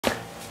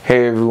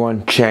Hey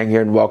everyone, Chang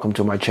here and welcome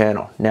to my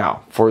channel.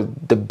 Now, for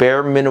the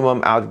Bare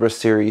Minimum Algebra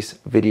series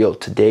video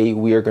today,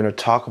 we are going to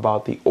talk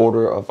about the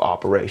order of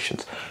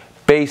operations.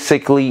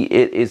 Basically,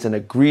 it is an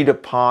agreed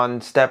upon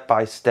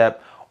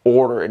step-by-step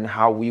order in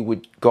how we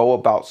would go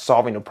about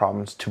solving the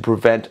problems to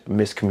prevent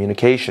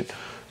miscommunication.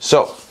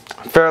 So,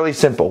 fairly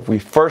simple. We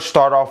first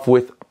start off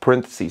with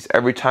parentheses.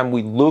 Every time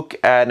we look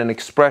at an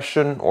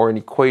expression or an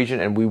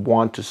equation and we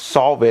want to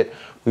solve it,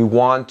 we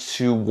want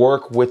to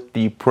work with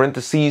the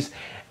parentheses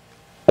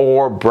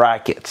or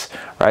brackets,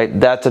 right?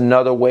 That's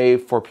another way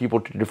for people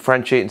to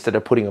differentiate. Instead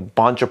of putting a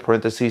bunch of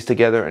parentheses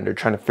together and they're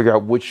trying to figure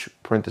out which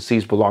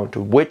parentheses belong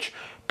to which,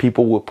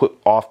 people will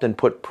often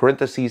put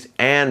parentheses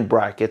and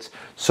brackets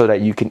so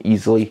that you can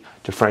easily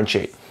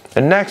differentiate.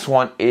 The next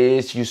one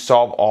is you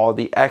solve all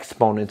the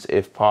exponents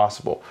if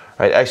possible,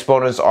 right?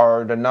 Exponents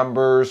are the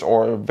numbers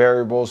or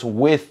variables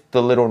with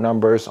the little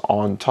numbers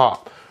on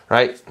top,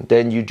 right?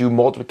 Then you do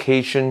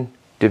multiplication,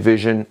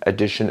 division,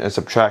 addition, and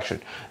subtraction.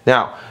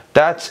 Now,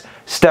 that's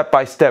step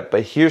by step,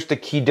 but here's the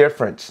key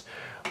difference.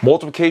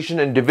 Multiplication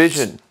and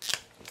division,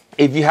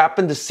 if you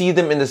happen to see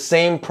them in the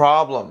same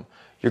problem,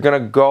 you're gonna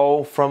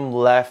go from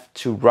left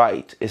to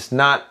right. It's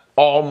not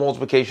all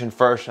multiplication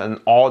first and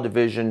all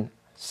division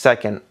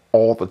second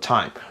all the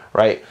time,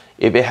 right?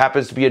 If it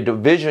happens to be a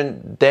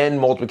division, then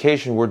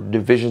multiplication, where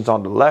division's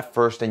on the left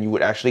first, then you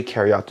would actually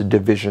carry out the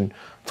division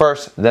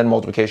first, then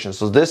multiplication.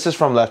 So this is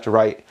from left to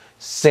right.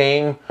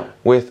 Same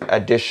with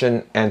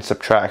addition and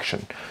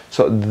subtraction.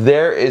 So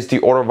there is the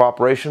order of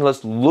operation.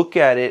 Let's look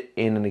at it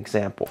in an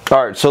example.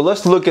 All right, so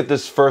let's look at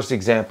this first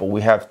example.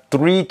 We have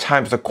 3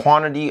 times the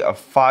quantity of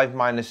 5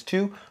 minus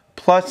 2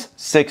 plus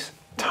 6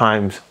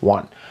 times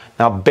 1.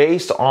 Now,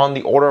 based on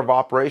the order of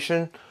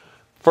operation,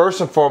 first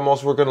and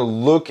foremost, we're gonna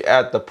look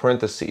at the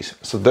parentheses.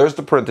 So there's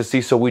the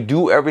parentheses, so we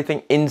do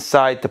everything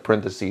inside the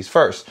parentheses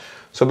first.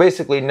 So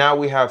basically now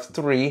we have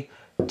 3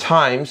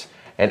 times,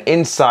 and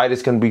inside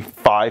is going to be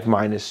 5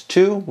 minus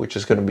 2, which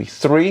is going to be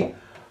 3,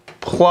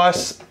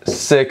 plus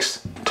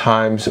 6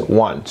 times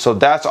 1. So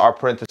that's our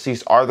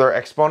parentheses. Are there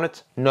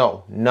exponents?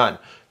 No, none.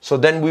 So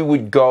then we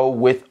would go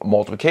with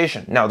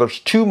multiplication. Now there's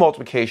 2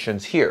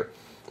 multiplications here.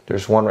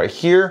 There's one right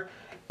here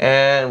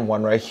and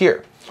one right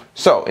here.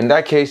 So in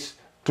that case,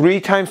 3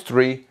 times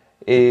 3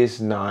 is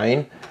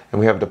 9, and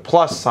we have the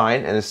plus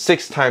sign, and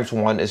 6 times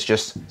 1 is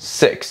just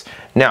 6.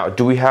 Now,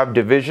 do we have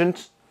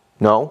divisions?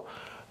 No.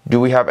 Do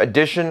we have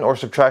addition or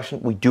subtraction?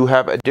 We do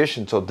have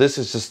addition. So this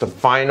is just the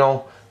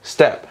final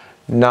step.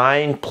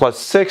 9 plus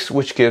 6,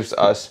 which gives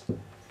us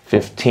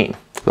 15.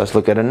 Let's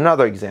look at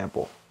another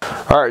example.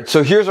 All right,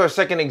 so here's our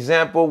second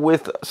example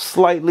with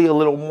slightly a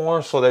little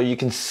more so that you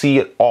can see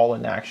it all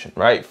in action,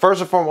 right?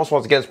 First and foremost,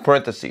 once again,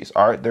 parentheses.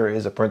 All right, there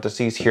is a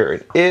parentheses. Here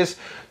it is.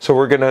 So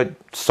we're going to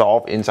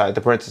solve inside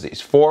the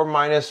parentheses. 4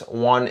 minus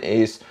 1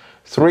 is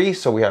 3.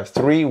 So we have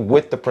 3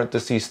 with the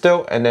parentheses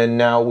still. And then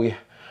now we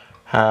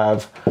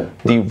have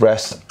the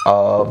rest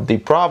of the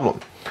problem.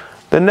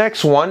 The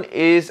next one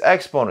is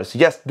exponents.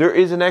 Yes, there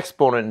is an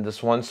exponent in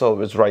this one, so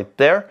it's right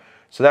there.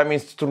 So that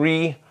means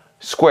 3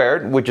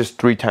 squared, which is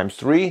 3 times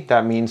 3.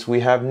 That means we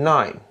have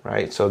 9,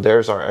 right? So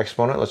there's our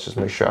exponent. Let's just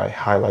make sure I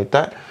highlight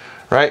that,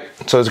 right?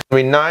 So it's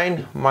going to be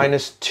 9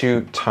 minus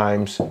 2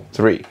 times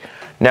 3.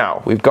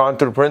 Now, we've gone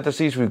through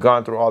parentheses. We've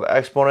gone through all the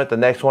exponent. The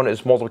next one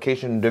is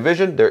multiplication and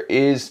division. There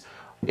is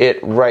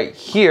it right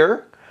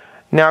here.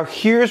 Now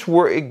here's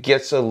where it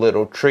gets a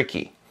little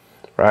tricky,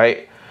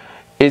 right?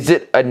 Is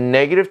it a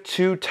negative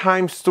 2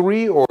 times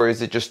 3 or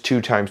is it just 2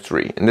 times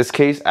 3? In this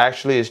case,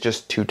 actually it's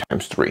just 2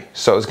 times 3.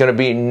 So it's gonna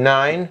be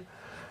 9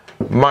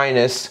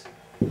 minus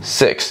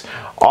 6.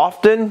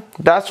 Often,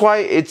 that's why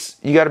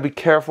you gotta be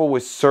careful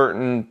with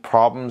certain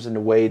problems in the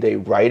way they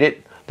write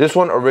it. This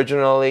one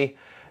originally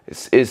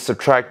is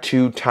subtract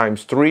 2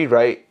 times 3,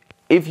 right?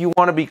 If you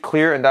wanna be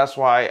clear, and that's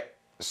why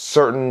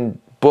certain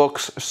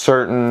books,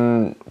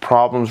 certain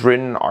problems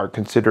written are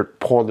considered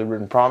poorly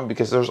written problem,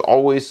 because there's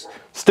always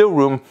still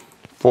room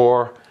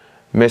for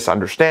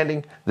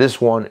misunderstanding.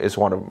 This one is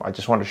one of them. I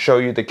just want to show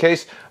you the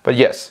case. But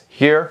yes,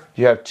 here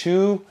you have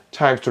 2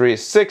 times 3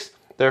 is 6.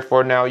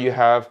 Therefore, now you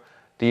have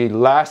the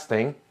last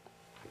thing,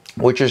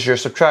 which is your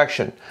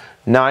subtraction.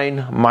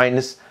 9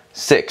 minus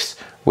 6,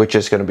 which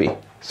is going to be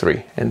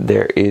 3. And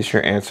there is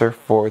your answer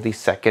for the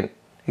second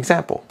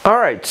example. All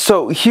right,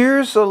 so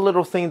here's a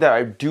little thing that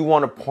I do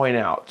want to point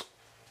out.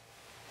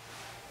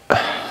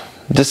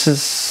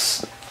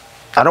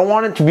 I don't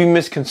want it to be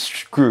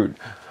misconstrued,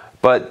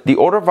 but the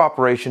order of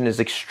operation is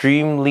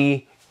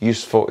extremely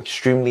useful,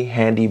 extremely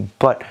handy,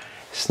 but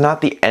it's not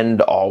the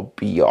end all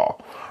be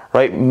all,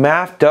 right?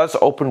 Math does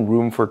open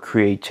room for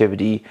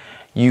creativity.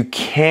 You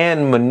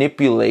can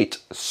manipulate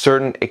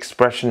certain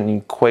expression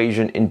and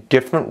equation in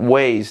different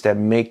ways that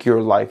make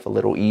your life a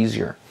little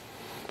easier.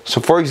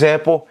 So for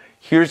example,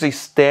 here's a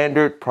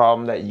standard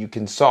problem that you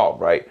can solve,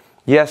 right?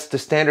 Yes, the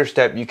standard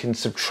step, you can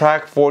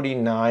subtract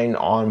 49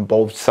 on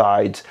both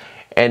sides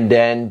and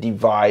then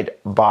divide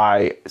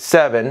by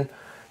 7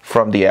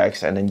 from the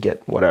x and then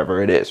get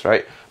whatever it is,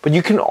 right? But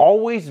you can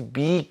always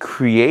be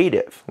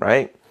creative,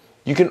 right?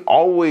 You can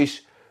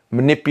always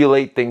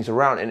manipulate things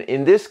around. And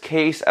in this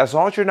case, as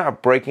long as you're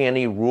not breaking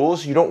any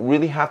rules, you don't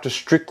really have to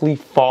strictly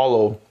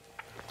follow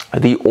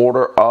the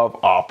order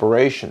of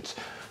operations.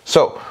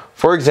 So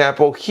for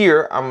example,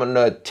 here I'm going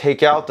to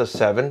take out the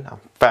 7. I'm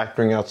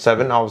factoring out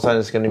 7. All of a sudden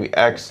it's going to be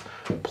x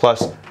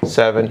plus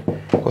 7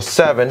 equals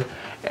 7.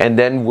 And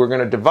then we're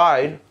going to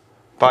divide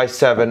by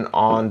 7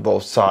 on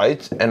both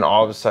sides. And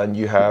all of a sudden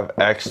you have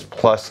x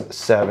plus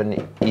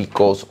 7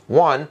 equals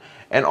 1.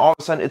 And all of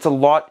a sudden it's a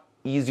lot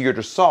easier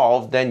to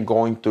solve than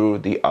going through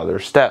the other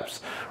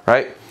steps,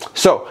 right?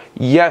 So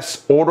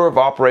yes, order of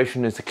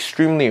operation is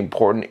extremely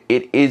important.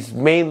 It is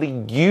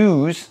mainly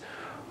used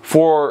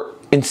for,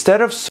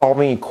 instead of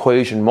solving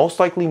equation, most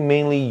likely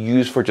mainly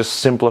used for just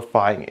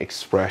simplifying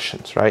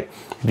expressions, right?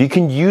 If you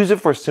can use it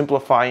for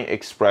simplifying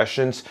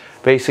expressions,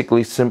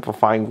 basically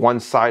simplifying one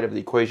side of the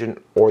equation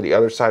or the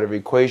other side of the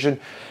equation,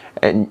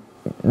 and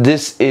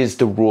this is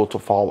the rule to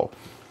follow.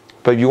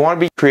 But if you want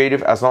to be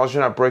creative, as long as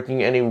you're not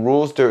breaking any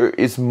rules, there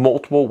is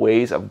multiple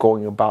ways of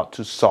going about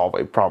to solve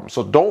a problem.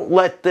 So don't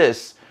let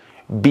this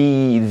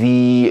be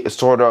the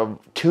sort of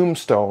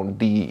tombstone,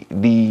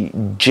 the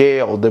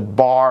jail, the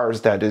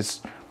bars that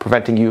is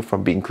preventing you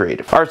from being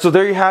creative. All right, so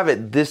there you have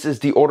it. This is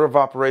the order of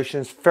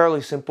operations. Fairly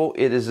simple.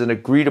 It is an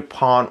agreed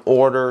upon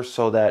order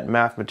so that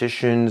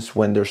mathematicians,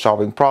 when they're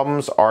solving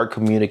problems, are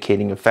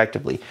communicating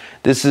effectively.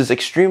 This is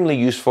extremely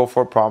useful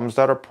for problems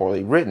that are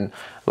poorly written,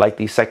 like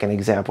the second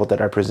example that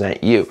I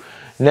present you.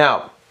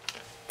 Now,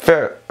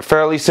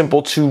 fairly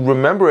simple to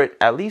remember it,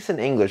 at least in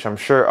English. I'm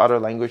sure other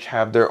languages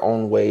have their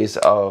own ways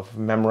of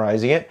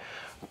memorizing it.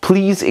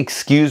 Please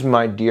excuse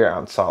my dear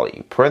Aunt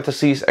Sally.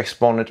 Parentheses,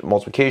 exponent,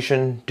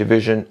 multiplication,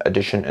 division,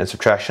 addition, and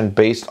subtraction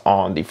based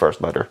on the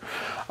first letter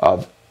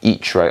of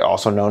each, right?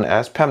 Also known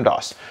as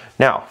PEMDAS.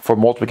 Now, for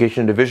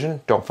multiplication and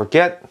division, don't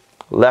forget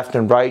left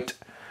and right,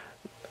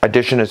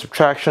 addition and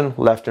subtraction,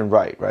 left and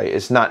right, right?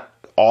 It's not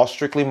all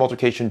strictly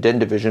multiplication, then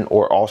division,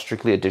 or all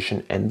strictly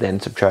addition and then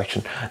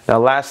subtraction. Now,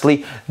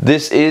 lastly,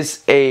 this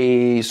is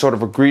a sort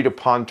of agreed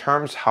upon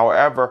terms.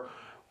 However,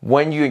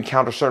 when you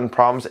encounter certain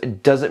problems,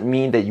 it doesn't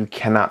mean that you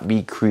cannot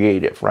be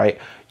creative, right?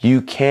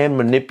 You can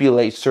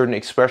manipulate certain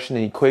expression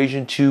and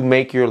equation to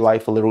make your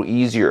life a little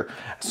easier.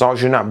 As long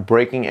as you're not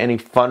breaking any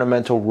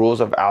fundamental rules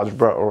of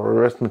algebra or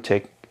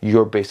arithmetic,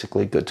 you're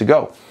basically good to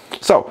go.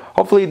 So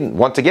hopefully,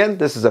 once again,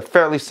 this is a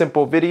fairly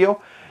simple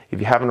video.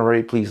 If you haven't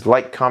already, please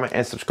like, comment,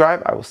 and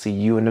subscribe. I will see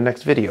you in the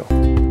next video.